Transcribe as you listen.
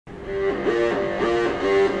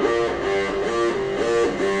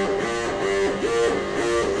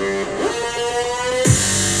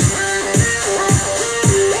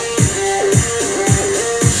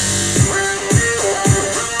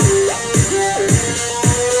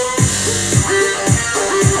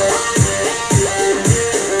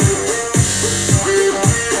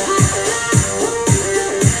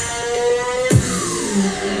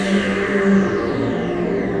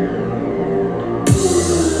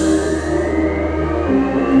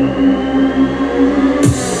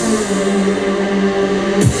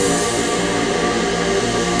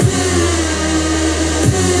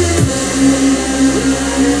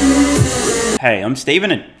Hey, I'm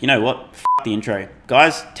Steven, and you know what? F the intro.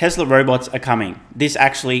 Guys, Tesla robots are coming. This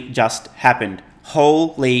actually just happened.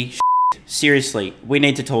 Holy shit. Seriously, we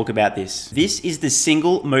need to talk about this. This is the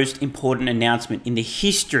single most important announcement in the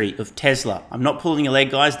history of Tesla. I'm not pulling your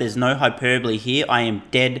leg, guys. There's no hyperbole here. I am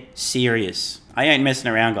dead serious. I ain't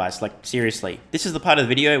messing around, guys, like seriously. This is the part of the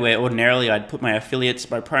video where ordinarily I'd put my affiliates,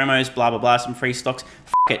 my promos, blah, blah, blah, some free stocks.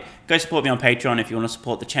 F it. Go support me on Patreon if you want to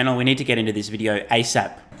support the channel. We need to get into this video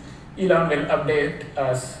ASAP. Elon will update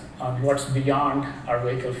us on what's beyond our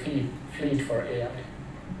vehicle fleet for AI.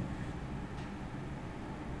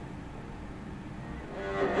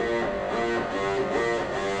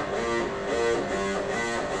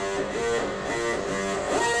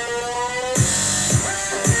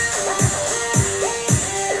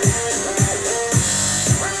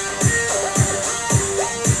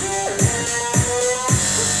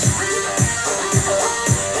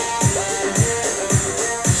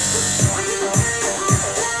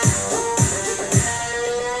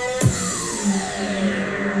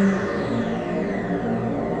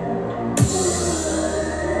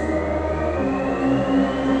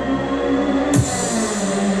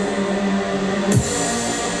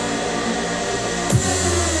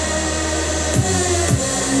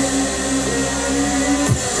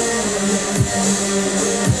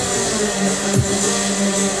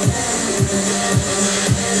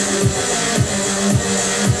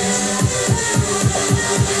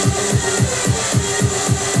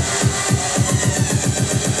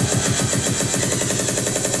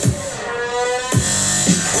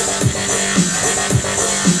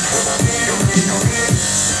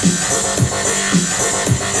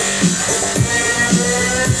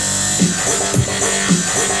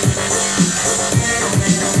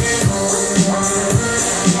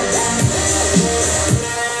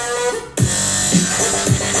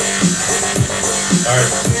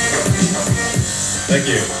 Thank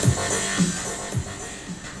you.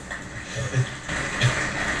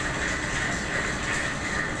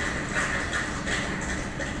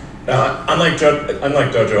 Now, unlike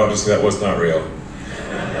Dojo, obviously that was not real.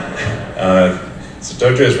 So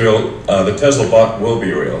Dojo is real. The Tesla bot will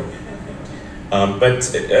be real.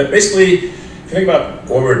 Basically, if you think about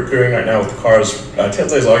what we're doing right now with the cars,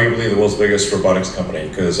 Tesla is arguably the world's biggest robotics company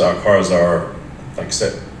because our cars are like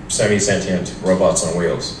semi-sentient robots on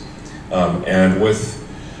wheels. And with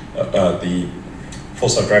the full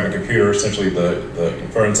self-driving computer, essentially the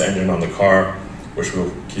inference engine on the car, which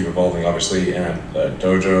will keep evolving obviously, and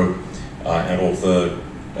Dojo, and all of the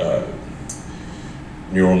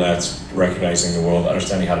neural nets recognizing the world,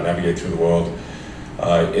 understanding how to navigate through the world,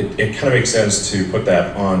 it kind of makes sense to put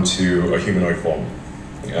that onto a humanoid form.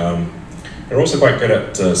 They're also quite good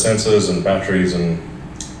at sensors and batteries and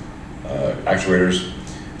actuators.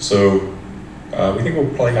 So we think we'll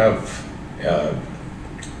probably have a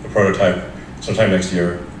prototype sometime next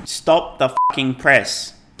year. Stop the fucking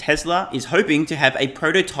press. Tesla is hoping to have a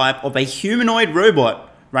prototype of a humanoid robot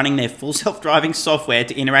running their full self-driving software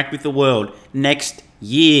to interact with the world next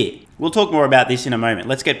year. We'll talk more about this in a moment.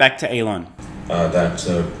 Let's get back to Elon.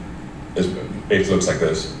 It looks like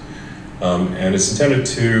this. And it's intended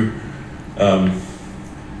to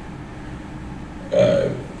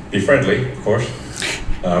be friendly, of course.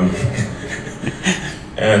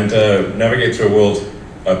 And navigate through a world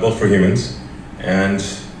built for humans and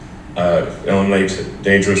eliminate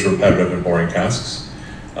dangerous, repetitive, and boring tasks.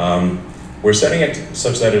 We're setting it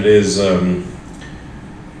such that it is, at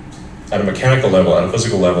a mechanical level, at a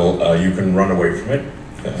physical level, you can run away from it.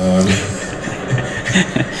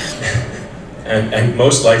 And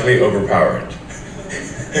most likely overpower it.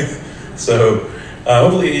 So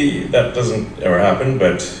hopefully that doesn't ever happen,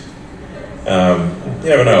 but you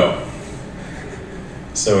never know.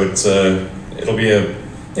 So it's it'll be a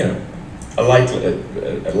light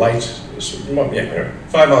 5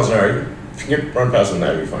 miles an hour. If you can run past them,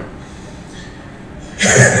 that'll be fine.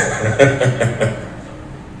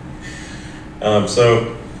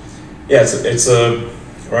 So yeah, it's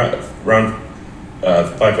around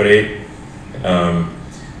 5'8".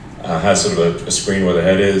 Has sort of a screen where the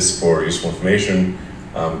head is for useful information,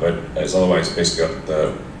 but it's otherwise basically got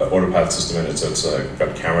the autopilot system in it. So it's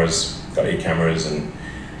got cameras, got 8 cameras, and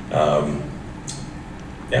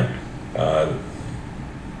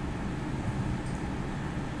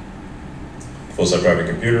full self-driving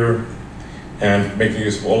computer, and making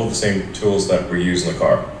use of all of the same tools that we use in the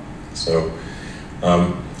car. So,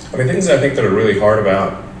 I mean, things I think that are really hard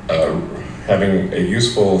about having a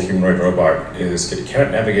useful humanoid robot is it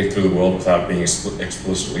can't navigate through the world without being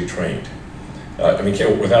explicitly trained. I mean,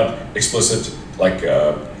 without explicit, like,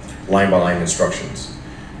 line-by-line instructions.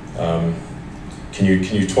 can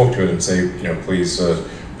you talk to it and say, you know, please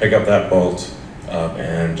pick up that bolt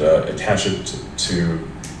and attach it to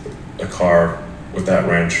a car with that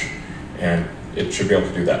wrench, and it should be able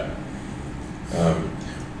to do that.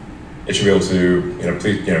 It should be able to,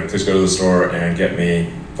 please go to the store and get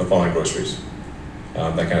me the following groceries,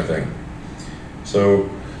 that kind of thing. So,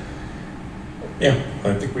 yeah,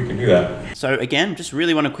 I think we can do that. So again, just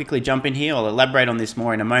really want to quickly jump in here. I'll elaborate on this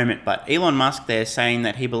more in a moment, but Elon Musk there saying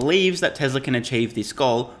that he believes that Tesla can achieve this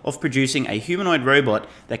goal of producing a humanoid robot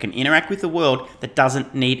that can interact with the world, that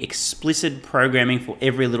doesn't need explicit programming for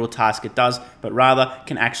every little task it does, but rather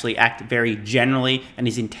can actually act very generally and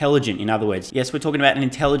is intelligent, in other words. Yes, we're talking about an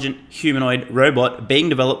intelligent humanoid robot being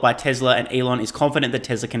developed by Tesla, and Elon is confident that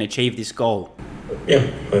Tesla can achieve this goal. Yeah,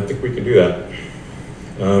 I think we can do that.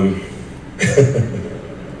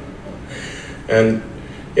 And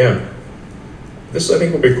yeah, this I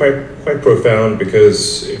think will be quite profound,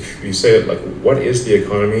 because if you say it like, what is the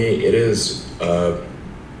economy? It is, at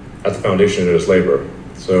the foundation, it is labor.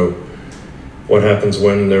 So what happens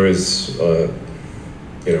when there is,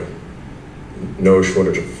 no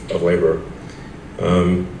shortage of labor?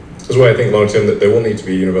 This is why I think long term that there will need to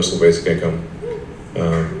be universal basic income.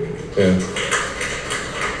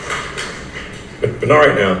 But not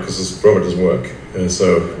right now, because this robot doesn't work. And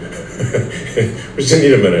so we just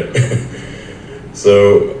need a minute.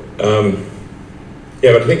 So,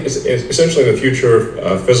 yeah, but I think essentially in the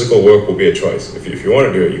future, physical work will be a choice. If you want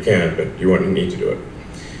to do it, you can, but you won't need to do it.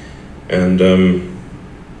 And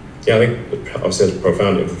yeah, I think it obviously has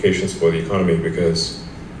profound implications for the economy, because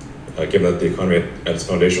given that the economy at its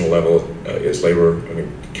foundational level is labor, I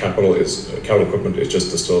mean, capital equipment is just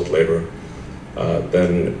distilled labor,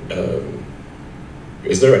 then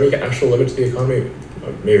is there any actual limit to the economy?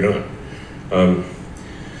 Maybe not.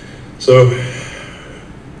 So,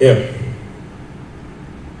 yeah,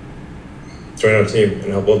 join our team and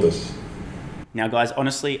help build this. Now guys,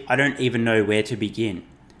 honestly, I don't even know where to begin.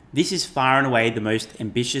 This is far and away the most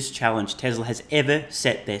ambitious challenge Tesla has ever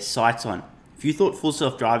set their sights on. If you thought full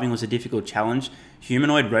self-driving was a difficult challenge,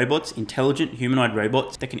 humanoid robots, intelligent humanoid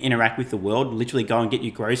robots that can interact with the world, literally go and get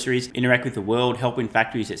you groceries, interact with the world, help in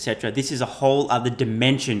factories, etc. This is a whole other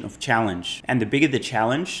dimension of challenge. And the bigger the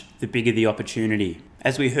challenge, the bigger the opportunity.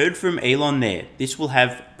 As we heard from Elon there, this will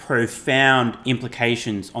have profound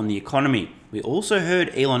implications on the economy. We also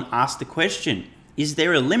heard Elon ask the question, is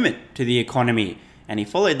there a limit to the economy? And he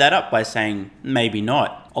followed that up by saying, maybe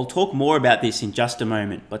not. I'll talk more about this in just a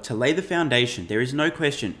moment, but to lay the foundation, there is no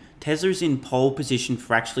question Tesla is in pole position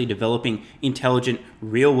for actually developing intelligent,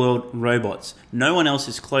 real-world robots. No one else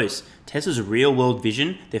is close. Tesla's real-world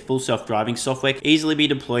vision, their full self-driving software, can easily be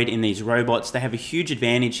deployed in these robots. They have a huge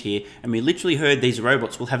advantage here, and we literally heard these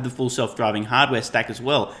robots will have the full self-driving hardware stack as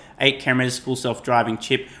well. 8 cameras, full self-driving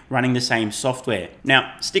chip, running the same software.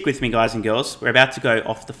 Now, stick with me guys and girls, we're about to go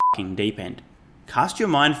off the fucking deep end. Cast your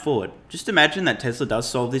mind forward. Just imagine that Tesla does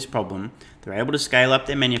solve this problem. They're able to scale up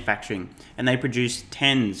their manufacturing, and they produce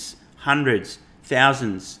tens, hundreds,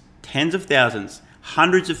 thousands, tens of thousands,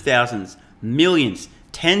 hundreds of thousands, millions,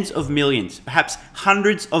 tens of millions, perhaps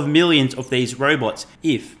hundreds of millions of these robots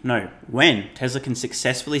when Tesla can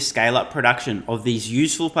successfully scale up production of these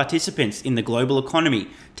useful participants in the global economy,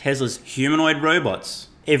 Tesla's humanoid robots.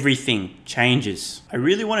 Everything changes. I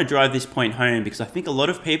really want to drive this point home because I think a lot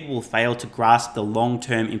of people will fail to grasp the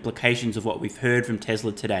long-term implications of what we've heard from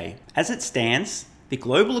Tesla today. As it stands, the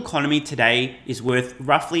global economy today is worth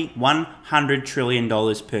roughly $100 trillion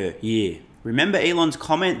per year. Remember Elon's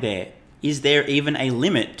comment there, is there even a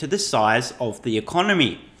limit to the size of the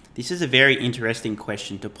economy? This is a very interesting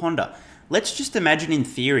question to ponder. Let's just imagine in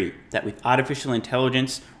theory that with artificial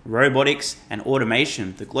intelligence, robotics, and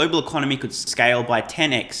automation, the global economy could scale by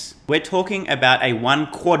 10x. We're talking about a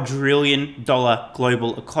 $1 quadrillion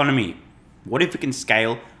global economy. What if it can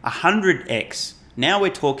scale 100x? Now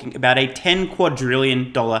we're talking about a $10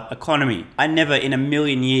 quadrillion economy. I never in a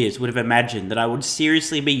million years would have imagined that I would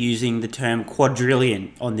seriously be using the term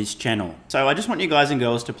quadrillion on this channel. So I just want you guys and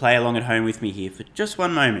girls to play along at home with me here for just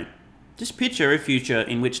one moment. Just picture a future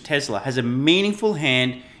in which Tesla has a meaningful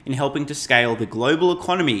hand in helping to scale the global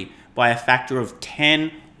economy by a factor of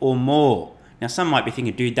 10 or more. Now some might be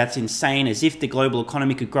thinking, dude, that's insane, as if the global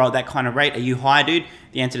economy could grow at that kind of rate. Are you high, dude?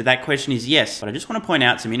 The answer to that question is yes, but I just want to point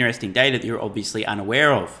out some interesting data that you're obviously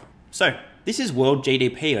unaware of. So this is world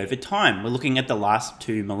GDP over time. We're looking at the last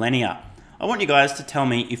 2 millennia. I want you guys to tell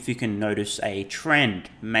me if you can notice a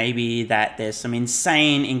trend. Maybe that there's some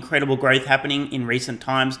insane, incredible growth happening in recent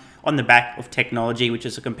times on the back of technology, which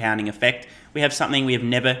is a compounding effect. We have something we have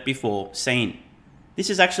never before seen. This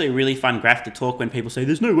is actually a really fun graph to talk when people say,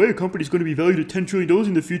 there's no way a company's going to be valued at $10 trillion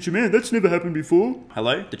in the future, man. That's never happened before.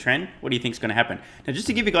 Hello, the trend? What do you think is going to happen? Now, just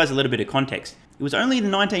to give you guys a little bit of context, it was only in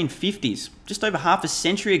the 1950s, just over half a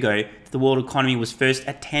century ago, that the world economy was first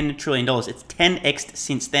at $10 trillion. It's 10x'd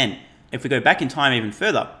since then. If we go back in time even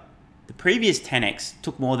further, the previous 10x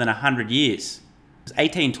took more than 100 years. It was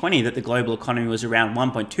 1820 that the global economy was around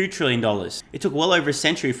 $1.2 trillion. It took well over a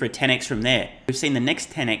century for a 10x from there. We've seen the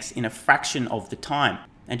next 10x in a fraction of the time.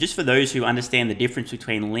 And just for those who understand the difference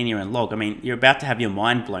between linear and log, I mean, you're about to have your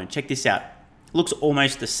mind blown. Check this out. It looks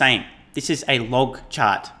almost the same. This is a log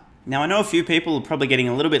chart. Now, I know a few people are probably getting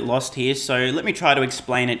a little bit lost here, so let me try to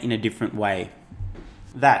explain it in a different way.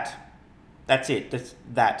 That's it. That's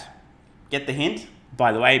that. Get the hint?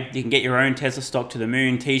 By the way, you can get your own Tesla stock to the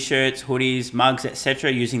moon, t-shirts, hoodies, mugs, etc.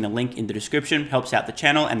 using the link in the description. Helps out the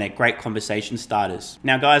channel and they're great conversation starters.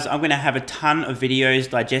 Now guys, I'm going to have a ton of videos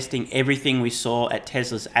digesting everything we saw at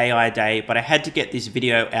Tesla's AI Day, but I had to get this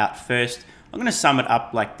video out first. I'm going to sum it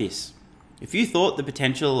up like this. If you thought the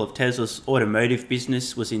potential of Tesla's automotive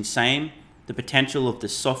business was insane, the potential of the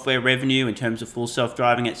software revenue in terms of full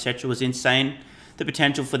self-driving, etc. was insane, the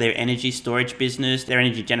potential for their energy storage business, their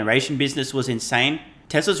energy generation business was insane,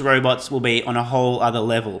 Tesla's robots will be on a whole other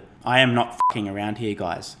level. I am not fucking around here,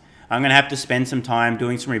 guys. I'm going to have to spend some time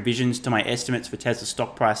doing some revisions to my estimates for Tesla's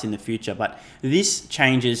stock price in the future, but this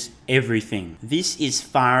changes everything. This is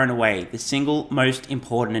far and away the single most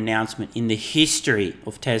important announcement in the history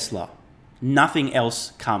of Tesla. Nothing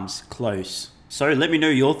else comes close. So let me know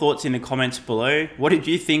your thoughts in the comments below. What did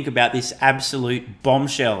you think about this absolute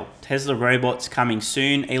bombshell? Tesla robots coming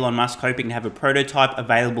soon. Elon Musk hoping to have a prototype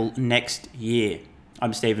available next year.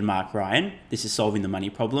 I'm Stephen Mark Ryan. This is Solving the Money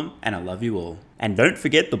Problem, and I love you all. And don't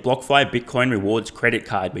forget the BlockFi Bitcoin Rewards credit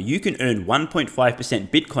card where you can earn 1.5%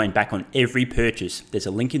 Bitcoin back on every purchase. There's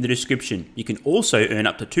a link in the description. You can also earn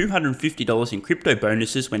up to $250 in crypto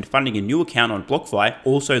bonuses when funding a new account on BlockFi,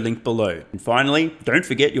 also linked below. And finally, don't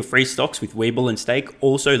forget your free stocks with WeBull and Stake,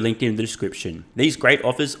 also linked in the description. These great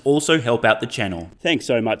offers also help out the channel. Thanks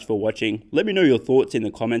so much for watching. Let me know your thoughts in the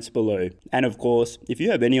comments below. And of course, if you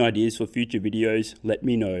have any ideas for future videos, let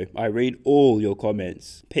me know. I read all your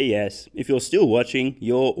comments. P.S. If you're still watching,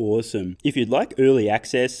 you're awesome. If you'd like early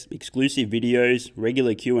access, exclusive videos,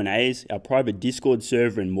 regular Q&As, our private Discord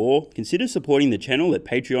server and more, consider supporting the channel at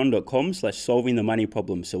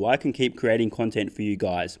patreon.com/solvingthemoneyproblem so I can keep creating content for you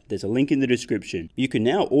guys. There's a link in the description. You can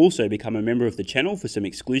now also become a member of the channel for some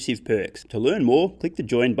exclusive perks. To learn more, click the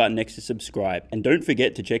join button next to subscribe. And don't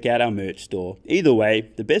forget to check out our merch store. Either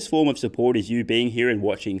way, the best form of support is you being here and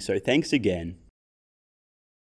watching, so thanks again.